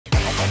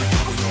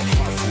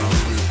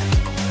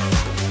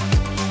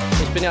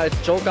bin ja als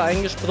Joker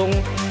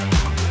eingesprungen.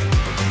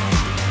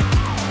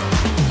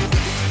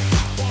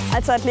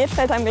 Als Athlet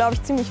fällt einem, glaube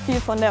ich, ziemlich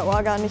viel von der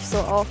Orga nicht so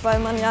auf, weil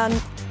man ja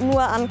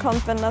nur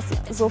ankommt, wenn das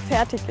so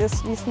fertig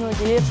ist, wie es nur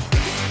geht.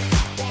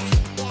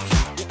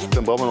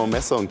 Dann brauchen wir noch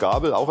Messer und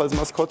Gabel, auch als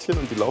Maskottchen,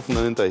 und die laufen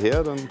dann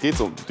hinterher, dann geht's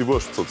um die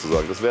Wurst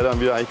sozusagen. Das wäre dann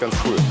wieder eigentlich ganz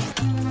cool.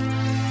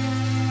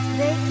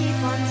 They keep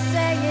on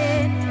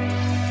saying,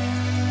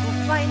 we'll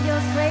find your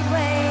straight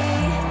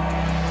way,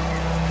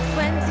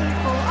 24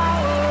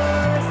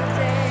 hours a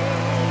day.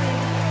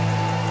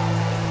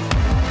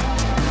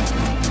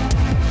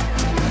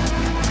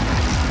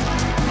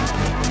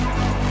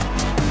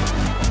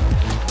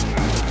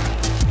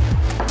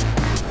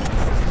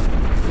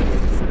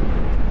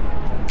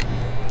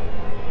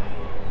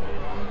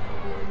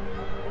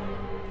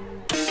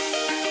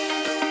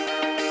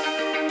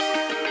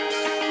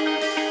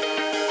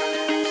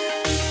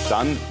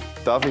 Dann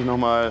darf ich noch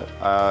mal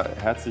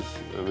herzlich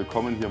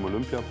willkommen hier im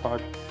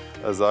Olympiapark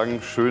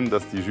sagen. Schön,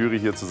 dass die Jury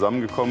hier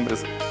zusammengekommen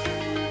ist.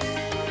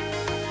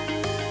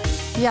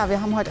 Ja,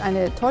 wir haben heute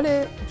eine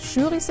tolle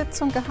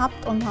Jury-Sitzung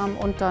gehabt und haben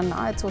unter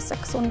nahezu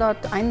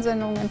 600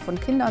 Einsendungen von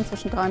Kindern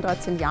zwischen 3 und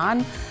 13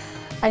 Jahren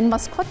ein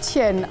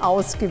Maskottchen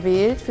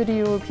ausgewählt für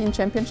die European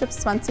Championships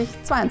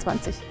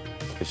 2022.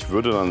 Ich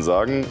würde dann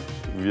sagen,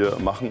 wir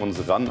machen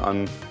uns ran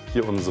an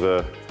hier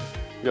unsere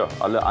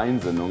alle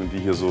Einsendungen, die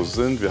hier so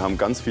sind. Wir haben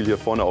ganz viel hier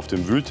vorne auf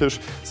dem Wühltisch.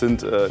 Es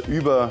sind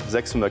über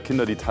 600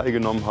 Kinder, die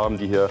teilgenommen haben,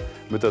 die hier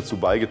mit dazu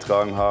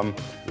beigetragen haben.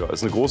 Ja,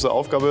 ist eine große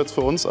Aufgabe jetzt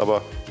für uns,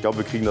 aber ich glaube,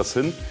 wir kriegen das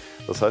hin.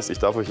 Das heißt, ich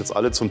darf euch jetzt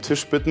alle zum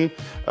Tisch bitten.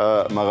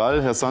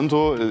 Maral, Herr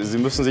Santo, Sie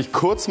müssen sich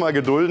kurz mal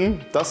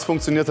gedulden. Das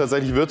funktioniert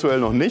tatsächlich virtuell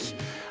noch nicht.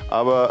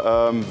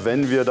 Aber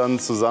wenn wir dann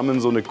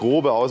zusammen so eine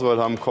grobe Auswahl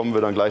haben, kommen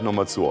wir dann gleich noch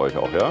mal zu euch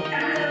auch. Ja?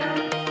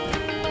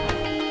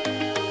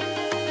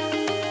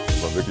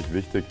 Das war wirklich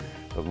wichtig,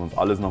 dass wir uns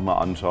alles noch mal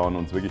anschauen,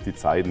 uns wirklich die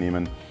Zeit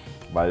nehmen,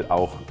 weil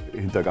auch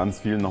hinter ganz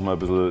vielen noch mal ein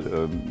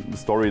bisschen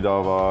Story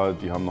da war.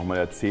 Die haben noch mal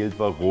erzählt,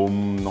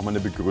 warum, noch mal eine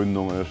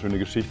Begründung, eine schöne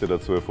Geschichte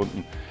dazu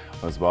erfunden.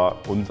 Und es war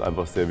uns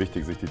einfach sehr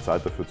wichtig, sich die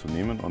Zeit dafür zu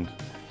nehmen, und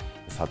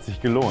es hat sich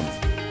gelohnt.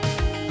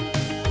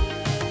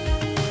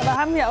 Aber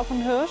haben wir auch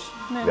einen Hirsch?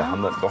 Nee, wir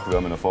haben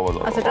in der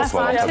Vorwahl also das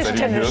war ein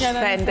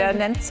Tischtennis-Fan, der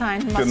nennt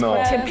sein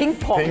Maskottchen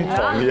Ping-Pong.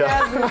 Ping-Pong, ja.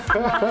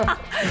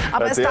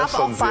 Aber es darf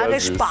auch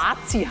bayerisch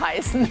Spazi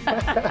heißen.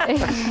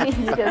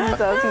 Der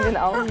sieht aus mit den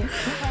Augen.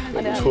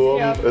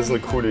 Turm ist eine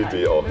coole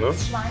Idee auch, ne?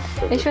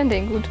 Ich finde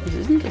den gut. Was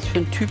ist denn das für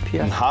ein Typ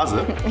hier? Ein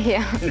Hase? Ja.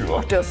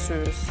 Ach, der ist süß.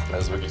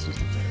 Das ist wirklich süß.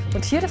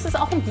 Und hier, das ist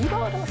auch ein Biber,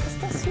 oder was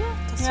ist das hier?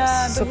 Das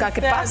Ja, ist sogar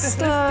gebastelt. Das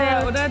ist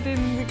der, oder?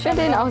 Ich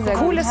finde den auch sehr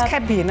gut. Cooles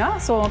Cappy, ne?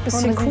 So ein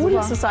bisschen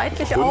cool, so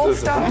seitlich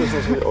auf da. Das ist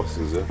natürlich auch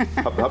süß,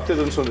 ja. Habt ihr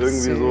denn schon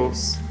irgendwie so...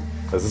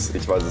 Das ist,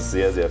 ich weiß, es ist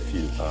sehr, sehr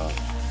viel.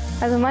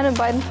 Also meine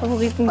beiden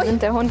Favoriten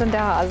sind der Hund und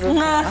der Hase.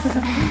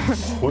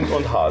 Hund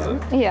und Hase?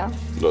 Ja.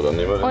 Na, dann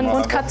nehmen wir den mal.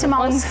 Und Katze,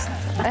 Maus.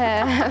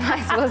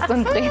 Weißwurst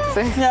und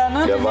Brezel. Ja,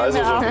 ne? Ja,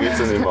 Weißwurst und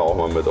Brezel nehmen wir auch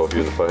mal mit, auf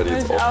jeden Fall, hätte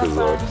ich jetzt auch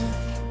gesagt.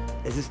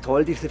 Es ist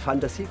toll, diese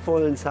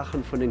fantasievollen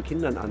Sachen von den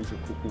Kindern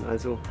anzugucken.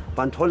 Also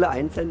waren tolle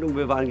Einsendungen,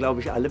 wir waren,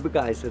 glaube ich, alle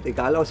begeistert,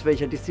 egal aus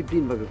welcher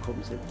Disziplin wir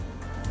gekommen sind.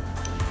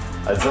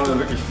 Also haben wir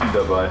wirklich viel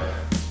dabei.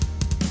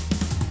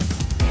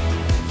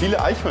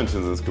 Viele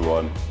Eichhörnchen sind es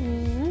geworden.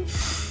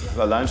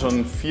 Allein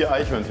schon 4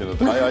 Eichhörnchen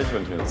oder 3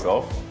 Eichhörnchen jetzt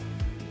drauf.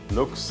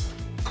 Lux.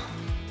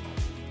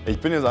 Ich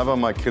bin jetzt einfach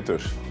mal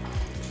kritisch.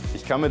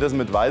 Ich kann mir das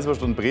mit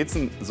Weißwurst und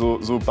Brezen,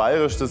 so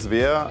bayerisch das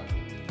wäre,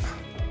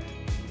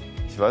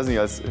 ich weiß nicht,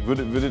 als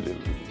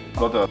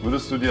Lotta,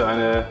 würdest du dir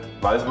eine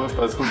Weißwurst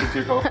als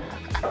Kuscheltier kaufen?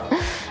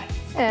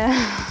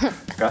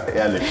 Ganz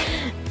ehrlich.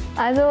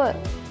 Also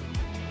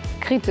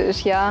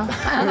kritisch, ja.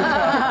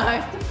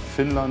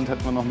 Finnland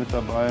hätten wir noch mit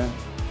dabei.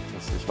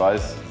 Ich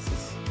weiß, das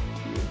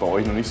ist bei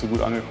euch noch nicht so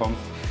gut angekommen.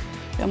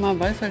 Ja, man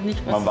weiß halt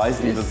nicht, was man weiß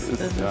nicht, das was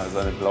es ist. Ja, es ist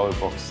eine blaue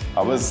Box.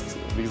 Aber es ist,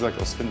 wie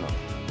gesagt, aus Finnland.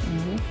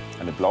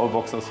 Eine blaue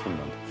Box aus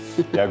Finnland.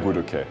 Ja gut,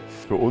 okay.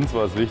 Für uns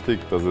war es wichtig,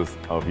 dass es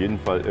auf jeden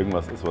Fall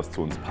irgendwas ist, was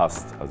zu uns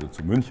passt. Also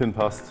zu München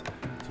passt,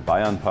 zu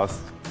Bayern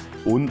passt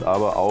und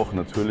aber auch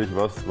natürlich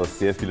was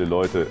sehr viele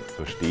Leute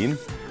verstehen,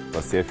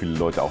 was sehr viele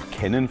Leute auch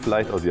kennen,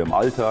 vielleicht aus ihrem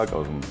Alltag,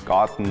 aus dem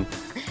Garten.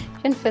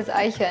 Ich finde fürs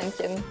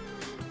Eichhörnchen,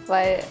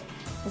 weil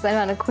es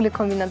einfach eine coole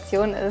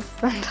Kombination ist.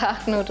 Ein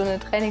Trachtenhut und eine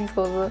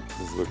Trainingshose.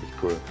 Das ist wirklich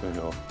cool, finde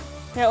ich auch.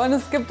 Ja, und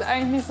es gibt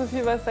eigentlich nicht so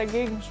viel, was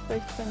dagegen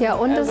spricht. Ja,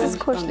 und es also, ist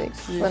kuschelig.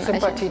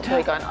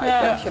 Sympathieträger, ein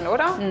Eichhörnchen,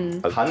 oder?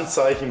 Also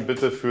Handzeichen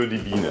bitte für die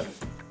Biene.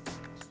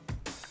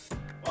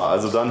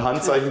 Also dann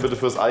Handzeichen bitte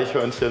fürs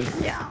Eichhörnchen.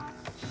 Ja.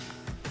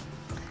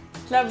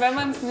 Ich glaube, wenn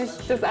man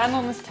das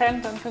andere nicht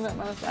kennt, dann findet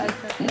man das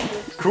Eichhörnchen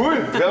gut.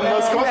 Cool, wir haben ein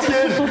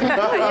Maskottchen.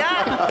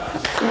 Ja.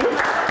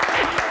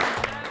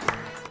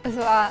 Es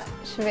war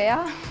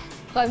schwer,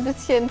 war ein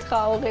bisschen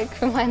traurig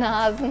für meine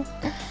Hasen.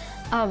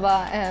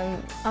 Aber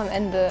am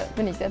Ende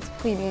bin ich sehr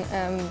zufrieden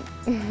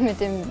mit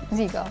dem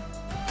Sieger.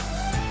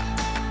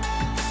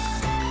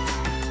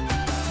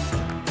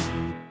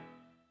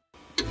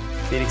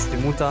 Felix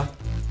Remuta,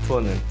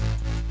 Turnen.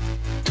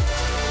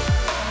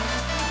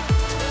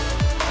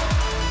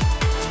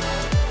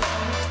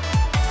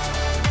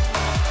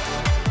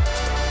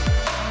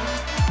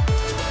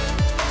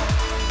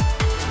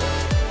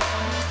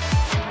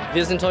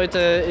 Wir sind heute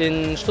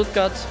in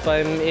Stuttgart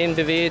beim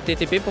ENBW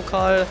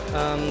DTB-Pokal.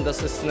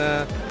 Das ist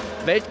eine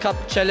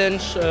Weltcup-Challenge,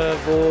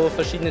 wo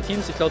verschiedene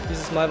Teams, ich glaube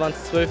dieses Mal waren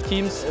es 12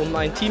 Teams, um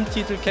einen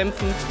Teamtitel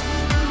kämpfen.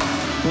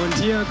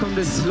 Und hier kommt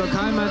das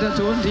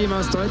Lokalmarathon-Team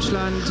aus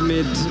Deutschland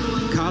mit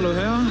Carlo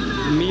Hör,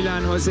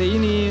 Milan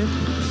Hosseini,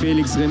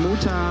 Felix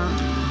Remuta,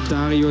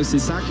 Dario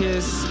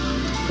Sisakis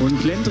und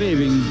Glenn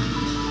Drewing.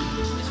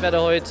 Ich werde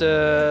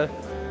heute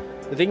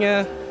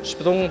Ringe,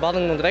 Sprung,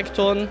 Barren und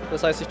Reckturnen.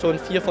 Das heißt, ich turne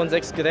 4 von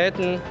 6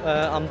 Geräten.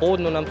 Am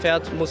Boden und am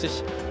Pferd muss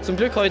ich zum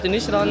Glück heute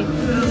nicht ran.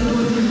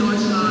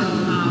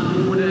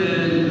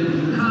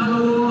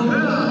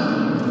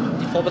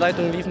 Die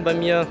Vorbereitungen liefen bei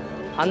mir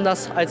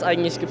anders als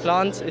eigentlich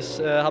geplant.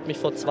 Ich habe mich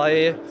vor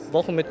 2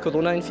 Wochen mit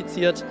Corona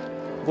infiziert,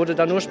 wurde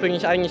dann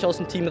ursprünglich eigentlich aus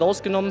dem Team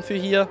rausgenommen für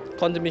hier,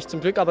 konnte mich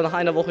zum Glück aber nach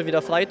einer Woche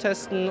wieder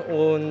freitesten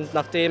und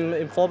nachdem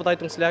im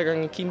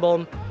Vorbereitungslehrgang in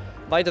Chiembaum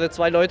weitere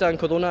 2 Leute an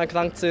Corona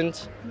erkrankt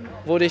sind,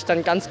 wurde ich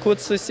dann ganz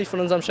kurzfristig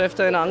von unserem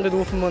Cheftrainer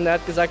angerufen und er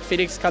hat gesagt,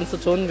 Felix, kannst du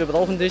turnen, wir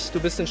brauchen dich, du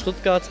bist in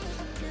Stuttgart.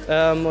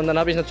 Und dann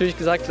habe ich natürlich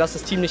gesagt, lass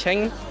das Team nicht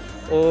hängen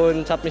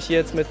und habe mich hier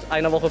jetzt mit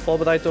einer Woche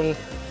Vorbereitung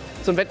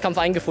zum Wettkampf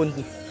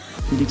eingefunden.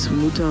 Felix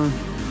Remuta,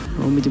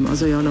 auch mit dem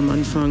Asayan am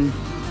Anfang.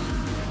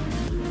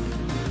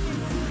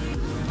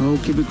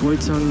 Auch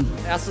Kippelkreuzhang.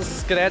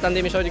 Erstes Gerät, an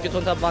dem ich heute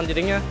geturnt habe, waren die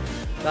Ringe.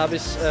 Da habe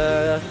ich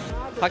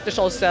praktisch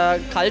aus der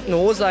kalten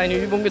Hose eine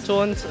Übung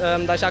geturnt,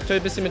 da ich aktuell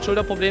ein bisschen mit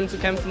Schulterproblemen zu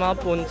kämpfen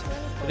habe und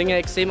Ringe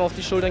extrem auf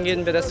die Schultern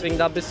gehen, wir deswegen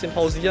da ein bisschen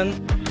pausieren.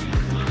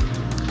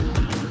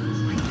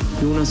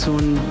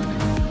 Jonasson,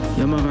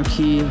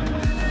 Yamaraki,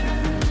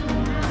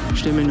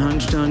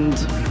 Stemmenhandstand.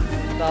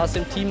 Da es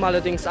im Team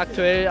allerdings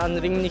aktuell an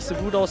Ringen nicht so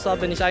gut aussah,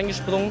 bin ich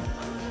eingesprungen.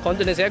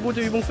 Konnte eine sehr gute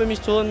Übung für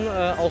mich turnen,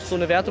 auch so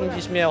eine Wertung, die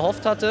ich mir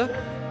erhofft hatte.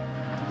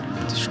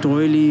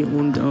 Streuli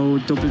und auch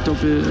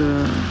Doppel-Abgang.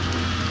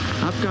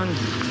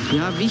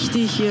 Ja,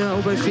 wichtig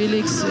auch bei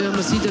Felix,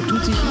 man sieht, er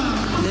tut sich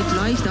nicht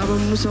leicht, aber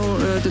man muss auch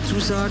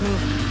dazu sagen,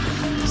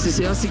 das ist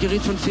das erste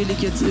Gerät von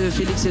Felix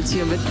jetzt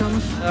hier im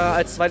Wettkampf.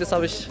 Als zweites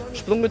habe ich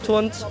Sprung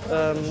geturnt.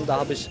 Da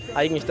habe ich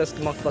eigentlich das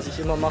gemacht, was ich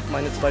immer mache.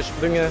 Meine 2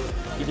 Sprünge,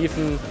 die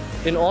liefen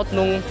in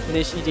Ordnung,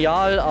 nicht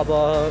ideal,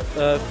 aber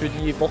für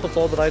die Woche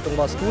Vorbereitung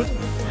war es gut.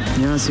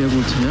 Ja, sehr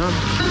gut. Ja.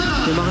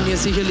 Wir machen hier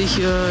sicherlich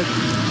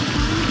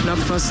knapp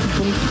fast einen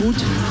Punkt gut.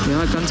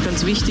 Ja, ganz,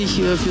 ganz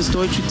wichtig fürs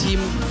deutsche Team.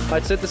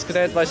 Als drittes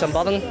Gerät war ich am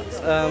Barren.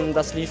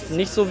 Das lief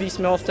nicht so, wie ich es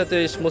mir erhofft hätte.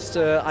 Ich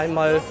musste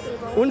einmal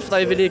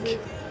unfreiwillig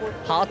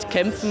hart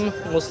kämpfen,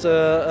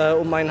 musste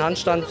um meinen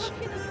Handstand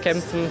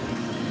kämpfen.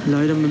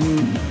 Leider mit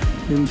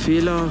dem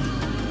Fehler.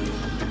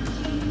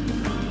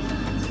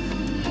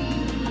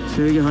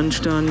 Felge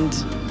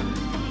Handstand,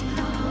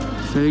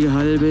 Felge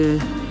halbe,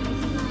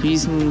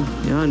 Riesen,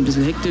 ja, ein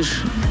bisschen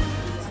hektisch.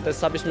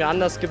 Das habe ich mir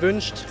anders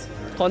gewünscht,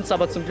 konnte es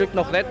aber zum Glück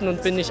noch retten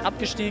und bin nicht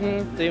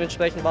abgestiegen.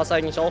 Dementsprechend war es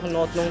eigentlich auch in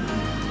Ordnung.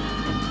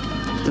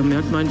 Da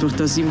merkt man einfach,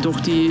 dass ihm doch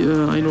die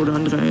eine oder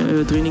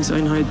andere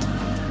Trainingseinheit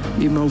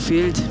eben auch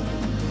fehlt.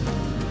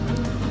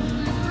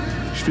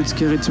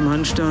 Stützkehre zum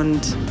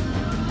Handstand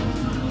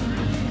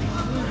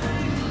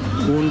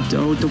und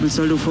auch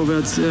Doppelsalto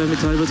vorwärts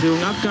mit halber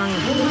Drehung Abgang.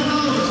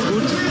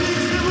 Gut.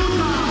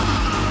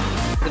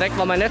 Direkt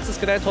war mein letztes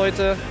Gerät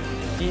heute.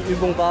 Die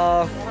Übung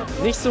war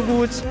nicht so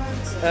gut.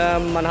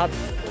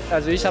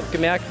 Ich habe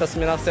gemerkt, dass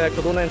mir nach der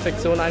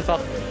Corona-Infektion einfach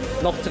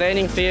noch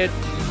Training fehlt.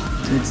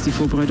 Jetzt die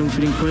Vorbereitung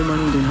für den Kollmann,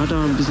 den hat er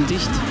ein bisschen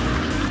dicht.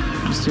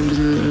 Musste ein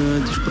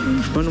bisschen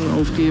die Spannung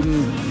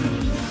aufgeben.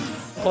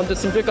 Konnte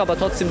zum Glück aber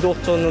trotzdem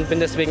durchturnen und bin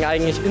deswegen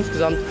eigentlich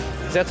insgesamt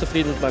sehr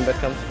zufrieden mit meinem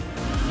Wettkampf.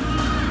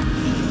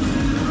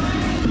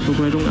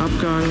 Vorbereitung,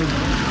 Abgang,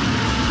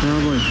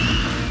 jawohl.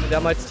 Wir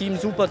haben als Team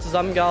super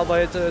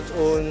zusammengearbeitet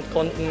und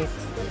konnten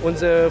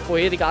unsere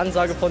vorherige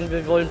Ansage von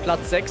wir wollen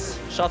Platz 6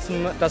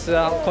 schaffen,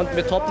 konnten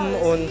wir toppen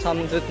und haben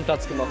den 3.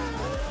 Platz gemacht.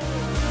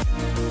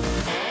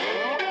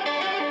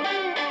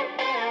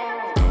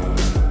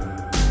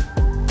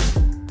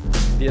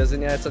 Wir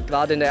sind ja jetzt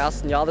gerade in der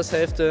ersten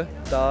Jahreshälfte.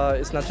 Da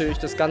ist natürlich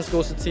das ganz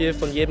große Ziel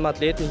von jedem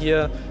Athleten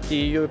hier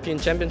die European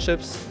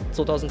Championships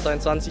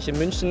 2022 in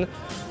München.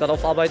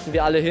 Darauf arbeiten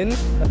wir alle hin.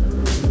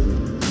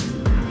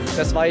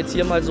 Das war jetzt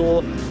hier mal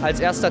so als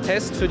erster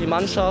Test für die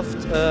Mannschaft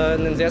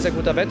ein sehr, sehr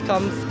guter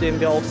Wettkampf, den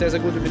wir auch sehr, sehr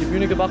gut über die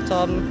Bühne gebracht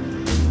haben.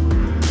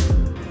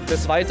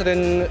 Des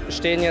Weiteren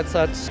stehen jetzt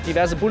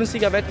diverse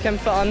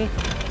Bundesliga-Wettkämpfe an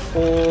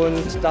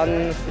und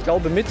dann, ich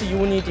glaube, Mitte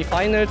Juni die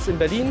Finals in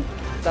Berlin.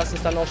 Das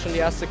ist dann auch schon die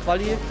erste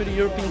Quali für die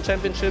European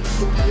Championships.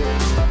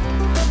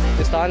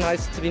 Bis dahin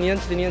heißt es trainieren,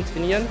 trainieren,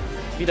 trainieren,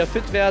 wieder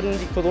fit werden,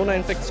 die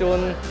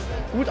Corona-Infektion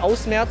gut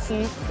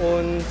ausmerzen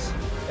und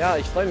ja,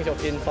 ich freue mich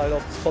auf jeden Fall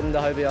auf das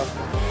kommende halbe Jahr.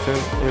 10,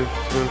 11,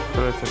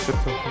 12, 13,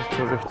 14,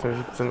 15, 16,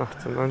 17,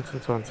 18,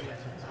 19, 20.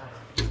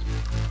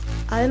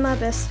 Alma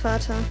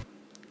Bestvater.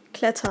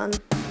 Klettern.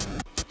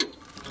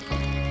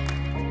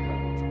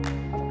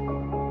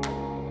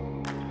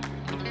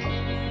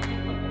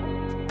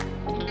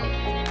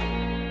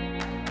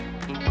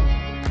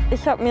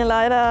 Ich habe mir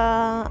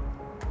leider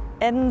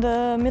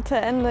Mitte,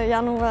 Ende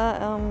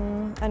Januar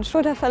eine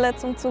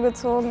Schulterverletzung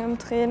zugezogen im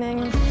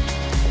Training.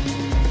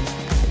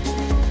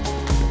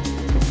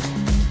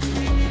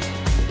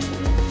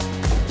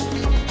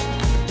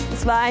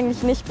 Es war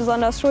eigentlich nicht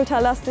besonders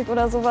schulterlastig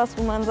oder sowas,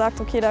 wo man sagt,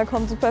 okay, da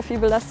kommt super viel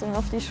Belastung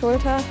auf die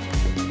Schulter.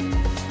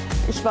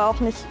 Ich war auch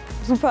nicht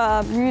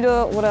super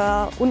müde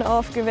oder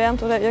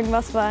unaufgewärmt oder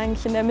irgendwas, war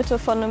eigentlich in der Mitte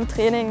von einem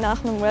Training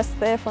nach einem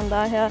Restday, von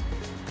daher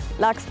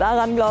lag es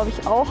daran, glaube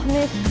ich, auch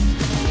nicht.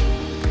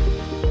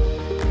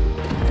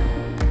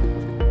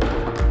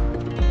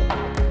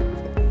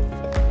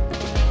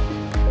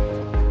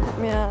 Ich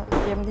habe mir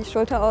eben die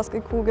Schulter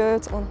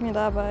ausgekugelt und mir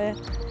dabei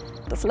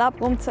das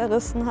Labrum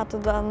zerrissen, hatte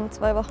dann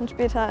 2 Wochen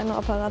später eine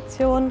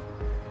Operation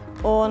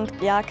und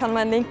ja, kann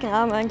meinen linken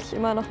Arm eigentlich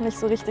immer noch nicht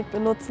so richtig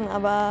benutzen,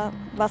 aber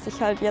was ich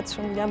halt jetzt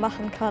schon wieder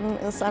machen kann,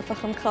 ist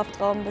einfach im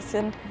Kraftraum ein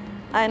bisschen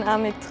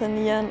einarmig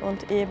trainieren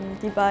und eben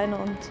die Beine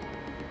und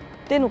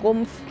den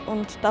Rumpf,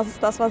 und das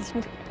ist das, was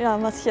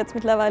ich jetzt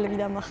mittlerweile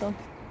wieder mache.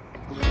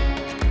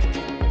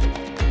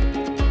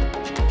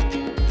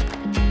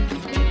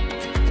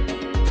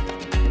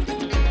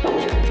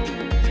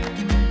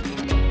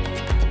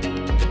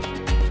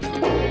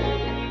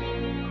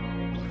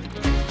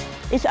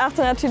 Ich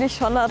achte natürlich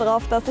schon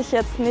darauf, dass ich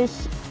jetzt nicht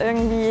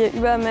irgendwie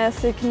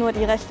übermäßig nur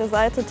die rechte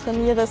Seite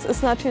trainiere. Es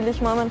ist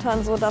natürlich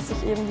momentan so, dass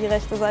ich eben die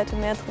rechte Seite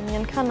mehr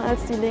trainieren kann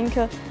als die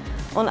linke.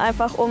 Und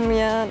einfach um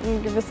mir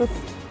ein gewisses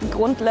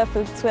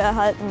Grundlevel zu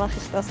erhalten, mache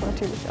ich das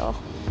natürlich auch.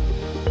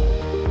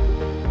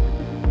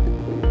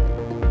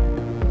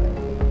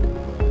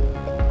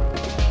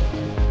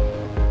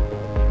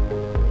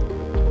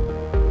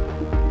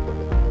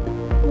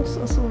 Muss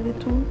das so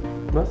wehtun?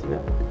 Was? Ja.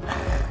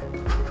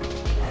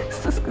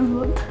 Ist das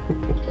gesund?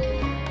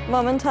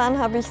 Momentan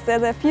habe ich sehr,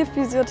 sehr viel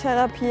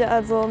Physiotherapie,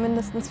 also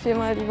mindestens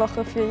 4-mal die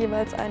Woche für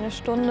jeweils 1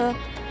 Stunde.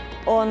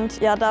 Und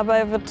ja,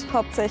 dabei wird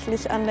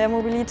hauptsächlich an der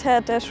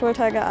Mobilität der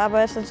Schulter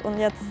gearbeitet und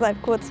jetzt seit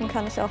kurzem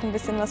kann ich auch ein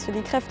bisschen was für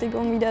die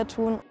Kräftigung wieder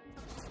tun.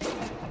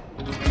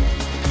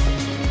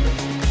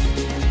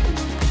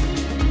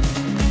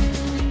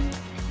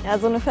 Ja,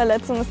 so eine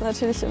Verletzung ist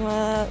natürlich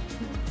immer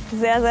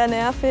sehr, sehr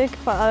nervig.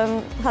 Vor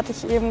allem hatte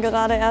ich eben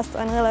gerade erst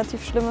eine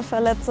relativ schlimme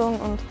Verletzung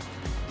und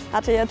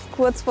hatte jetzt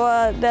kurz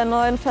vor der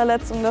neuen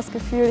Verletzung das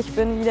Gefühl, ich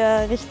bin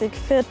wieder richtig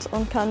fit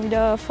und kann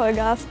wieder voll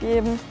Gas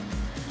geben.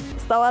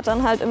 Es dauert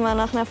dann halt immer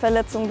nach einer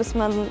Verletzung, bis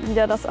man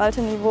wieder das alte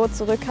Niveau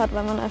zurück hat,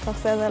 weil man einfach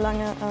sehr, sehr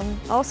lange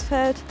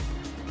ausfällt.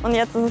 Und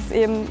jetzt ist es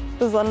eben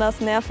besonders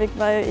nervig,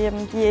 weil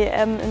eben die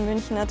EM in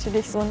München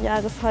natürlich so ein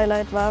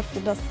Jahreshighlight war, für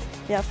das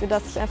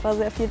ich einfach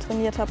sehr viel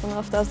trainiert habe und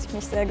auf das ich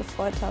mich sehr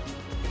gefreut habe.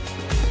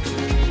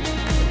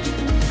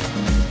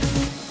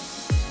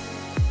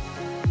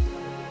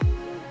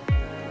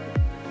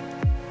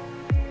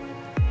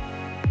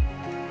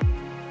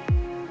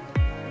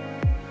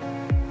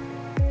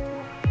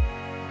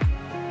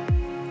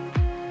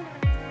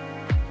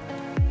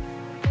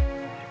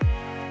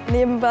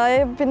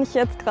 Nebenbei bin ich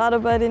jetzt gerade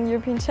bei den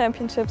European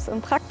Championships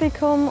im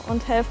Praktikum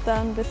und helfe da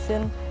ein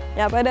bisschen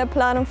bei der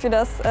Planung für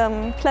das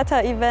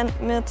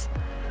Kletter-Event mit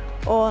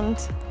und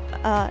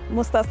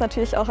muss das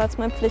natürlich auch als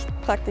mein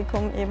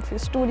Pflichtpraktikum eben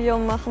fürs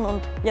Studium machen.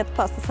 Und jetzt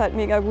passt es halt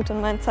mega gut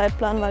in meinen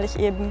Zeitplan, weil ich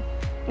eben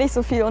nicht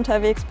so viel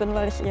unterwegs bin,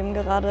 weil ich eben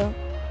gerade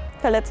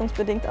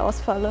verletzungsbedingt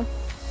ausfalle.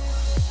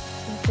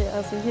 Okay,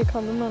 also hier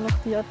kommen immer noch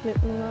die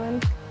Athleten rein.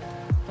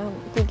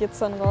 Hier geht es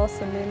dann raus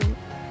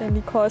in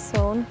die Call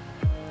Zone.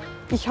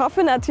 Ich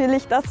hoffe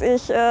natürlich, dass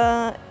ich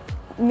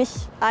mich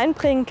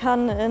einbringen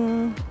kann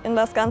in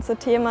das ganze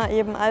Thema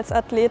eben als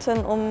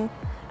Athletin, um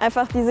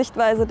einfach die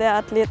Sichtweise der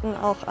Athleten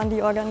auch an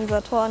die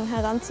Organisatoren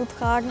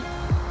heranzutragen.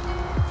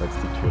 Da ist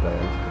die Tür da, ja.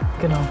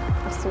 Genau.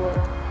 Ach so, ja.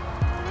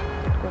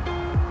 Gut.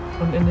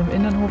 Und in dem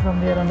Innenhof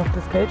haben wir ja dann noch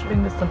das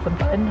Cage-Ring, das dann von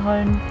beiden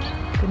Hallen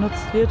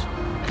genutzt wird.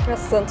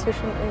 Das ist dann in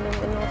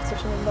dem Innenhof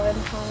zwischen den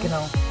beiden Hallen.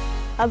 Genau.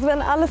 Also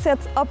wenn alles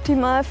jetzt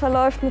optimal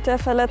verläuft mit der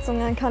Verletzung,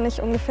 dann kann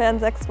ich ungefähr in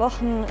 6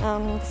 Wochen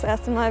das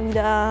erste Mal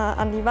wieder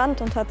an die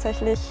Wand und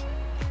tatsächlich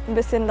ein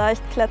bisschen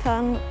leicht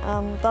klettern.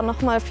 Dann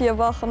nochmal 4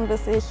 Wochen,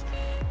 bis ich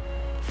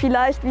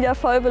vielleicht wieder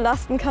voll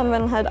belasten kann,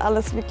 wenn halt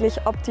alles wirklich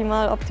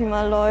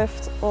optimal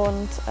läuft.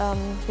 Und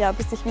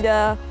bis ich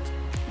wieder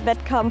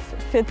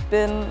wettkampffit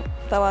bin,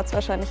 dauert es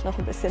wahrscheinlich noch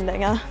ein bisschen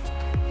länger.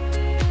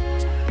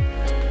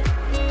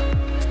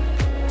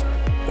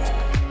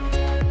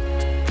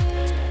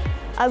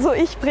 Also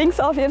ich bringe es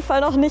auf jeden Fall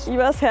noch nicht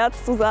übers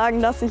Herz zu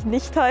sagen, dass ich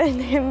nicht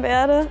teilnehmen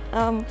werde.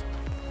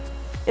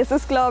 Es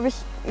ist, glaube ich,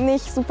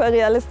 nicht super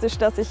realistisch,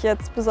 dass ich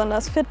jetzt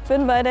besonders fit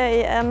bin bei der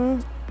EM.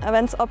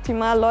 Wenn es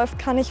optimal läuft,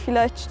 kann ich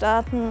vielleicht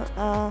starten.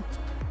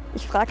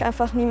 Ich frage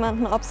einfach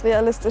niemanden, ob es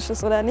realistisch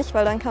ist oder nicht,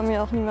 weil dann kann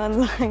mir auch niemand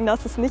sagen,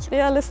 dass es nicht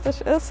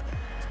realistisch ist.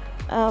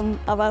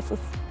 Aber es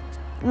ist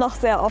noch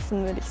sehr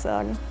offen, würde ich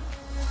sagen.